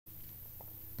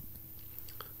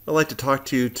I'd like to talk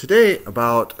to you today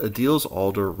about a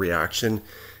Diels-Alder reaction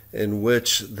in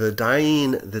which the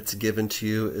diene that's given to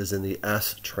you is in the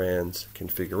S-trans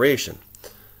configuration.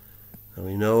 Now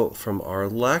we know from our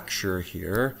lecture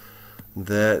here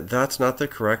that that's not the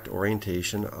correct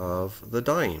orientation of the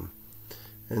diene.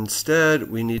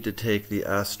 Instead, we need to take the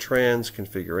S-trans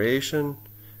configuration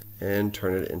and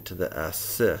turn it into the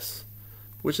S-cis,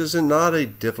 which is not a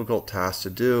difficult task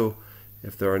to do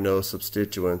if there are no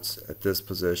substituents at this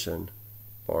position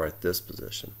or at this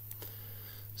position.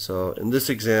 So in this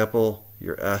example,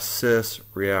 your S-cis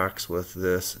reacts with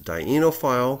this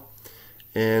dienophile,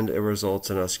 and it results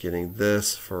in us getting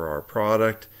this for our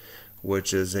product,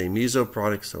 which is a meso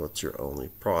product, so it's your only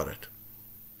product.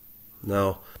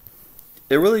 Now,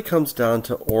 it really comes down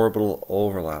to orbital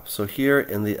overlap. So here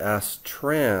in the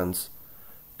S-trans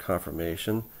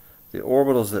conformation, the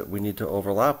orbitals that we need to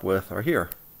overlap with are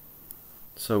here.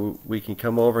 So we can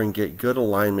come over and get good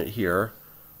alignment here,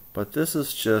 but this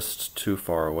is just too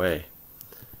far away.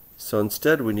 So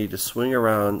instead we need to swing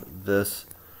around this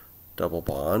double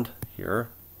bond here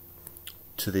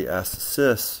to the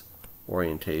S-cis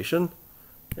orientation.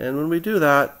 And when we do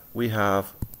that, we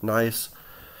have nice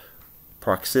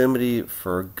proximity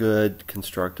for good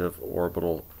constructive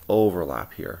orbital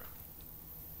overlap here.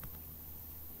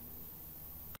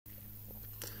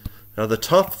 Now the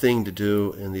tough thing to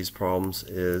do in these problems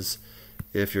is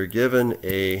if you're given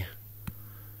a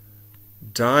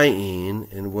diene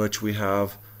in which we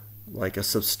have like a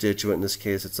substituent, in this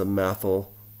case it's a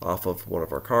methyl off of one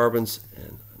of our carbons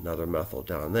and another methyl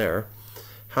down there,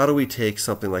 how do we take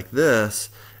something like this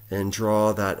and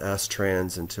draw that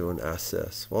S-trans into an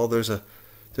S-cis? Well, there's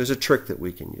a trick that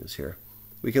we can use here.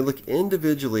 We can look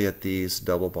individually at these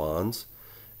double bonds,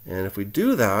 and if we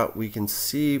do that, we can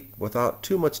see without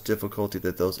too much difficulty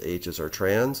that those H's are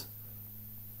trans.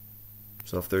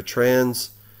 So if they're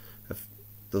trans, if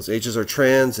those H's are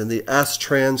trans in the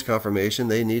S-trans conformation,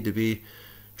 they need to be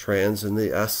trans in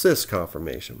the S-cis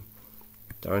conformation.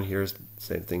 Down here, the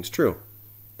same thing's true.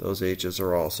 Those H's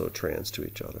are also trans to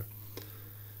each other.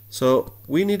 So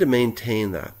we need to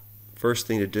maintain that. First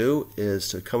thing to do is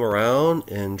to come around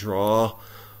and draw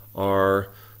our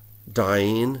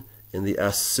diene in the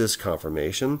S-cis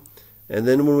conformation. And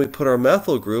then when we put our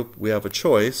methyl group, we have a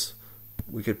choice.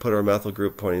 We could put our methyl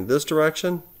group pointing this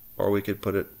direction, or we could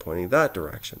put it pointing that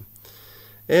direction.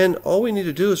 And all we need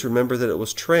to do is remember that it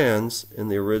was trans in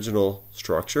the original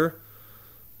structure.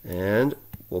 And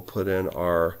we'll put in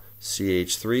our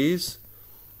CH3s.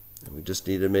 And we just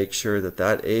need to make sure that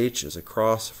that H is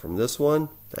across from this one.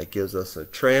 That gives us a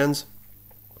trans.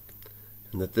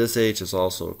 And that this H is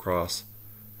also across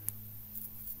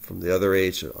from the other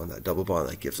H on that double bond.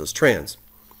 That gives us trans.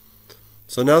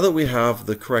 So now that we have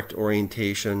the correct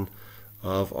orientation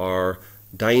of our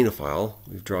dienophile,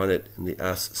 we've drawn it in the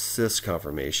S-cis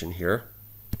conformation here.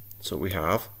 So we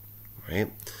have,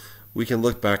 right? We can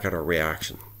look back at our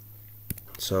reaction.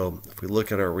 So if we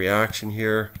look at our reaction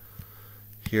here,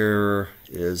 here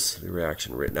is the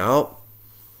reaction written out.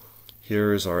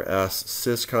 Here's our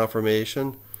S-cis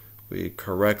conformation. We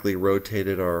correctly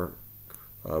rotated our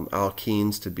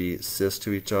alkenes to be cis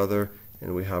to each other,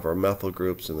 and we have our methyl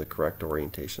groups in the correct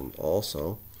orientation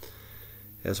also.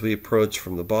 As we approach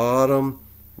from the bottom,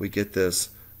 we get this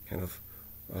kind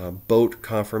of boat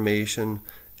conformation,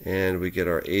 and we get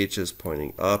our H's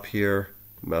pointing up here,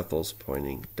 methyls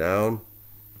pointing down,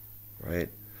 right?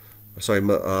 Sorry,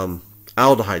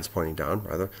 aldehydes pointing down,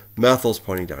 rather. Methyls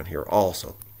pointing down here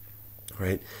also,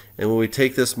 right? And when we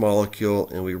take this molecule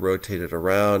and we rotate it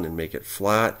around and make it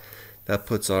flat, that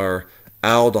puts our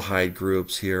aldehyde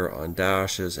groups here on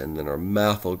dashes, and then our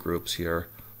methyl groups here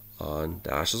on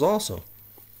dashes also.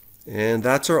 And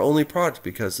that's our only product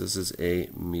because this is a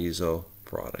meso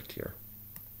product here.